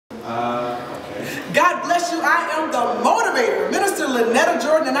God bless you. I am the motivator, Minister Lynetta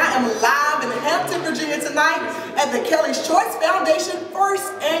Jordan, and I am live in Hampton, Virginia tonight at the Kelly's Choice Foundation First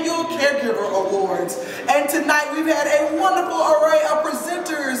Annual Caregiver Awards. And tonight we've had a wonderful array of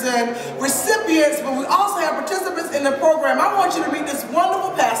presenters and recipients, but we also have participants in the program. I want you to meet this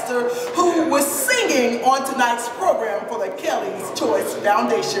wonderful pastor who was singing on tonight's program for the Kelly's Choice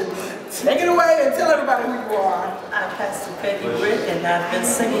Foundation. Take it away and tell everybody who you are. I'm Pastor Peggy Britt, and I've been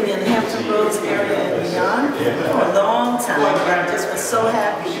singing in the Hampton Roads area and beyond for a long time. I just was so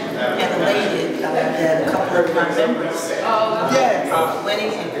happy and elated that a couple of my members,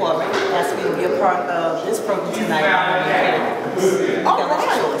 Winnie and Corey, asked me to be a part of this program tonight. All right.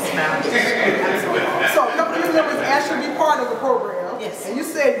 So a couple of your members asked you to be part of the program. Yes. And you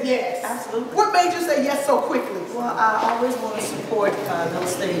said yes. Absolutely. What made you say yes so quickly? Well, I always want to support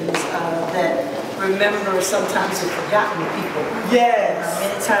those things that remember sometimes the forgotten people. Yes.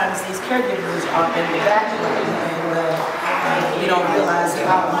 Many times these caregivers are in the background, and we don't realize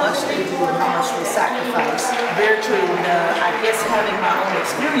how much they do and how much they sacrifice. Very true. And I guess having my own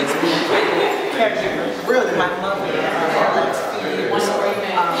experience being a caregiver, Really? my mother, the last few years,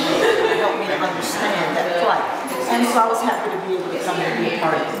 helped me to understand that plight. And so I was happy to be able to come and be a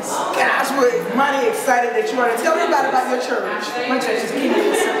part of this. Gosh, we're mighty excited that you are. Tell everybody about your church. My church is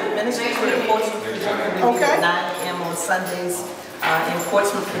Kingdom Assembly Ministries. We're in Portsmouth, Virginia. We meet at 9 a.m. on Sundays in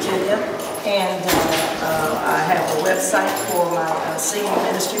Portsmouth, Virginia. And I have a website for my singing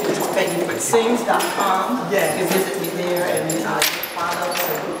ministry, which is PeggyBrittSings.com. Yes. You can visit me there and follow us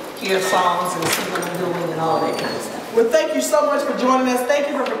and hear songs and see what I'm doing and all that kind of stuff. Well, thank you so much for joining us. Thank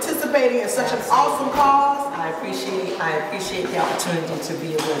you for participating in such an awesome cause. I appreciate the opportunity to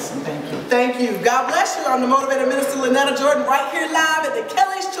be a blessing. Thank you. Thank you. God bless you. I'm the motivated Minister Lynetta Jordan right here live at the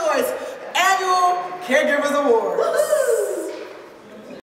Kelly's Choice Annual Caregivers Awards.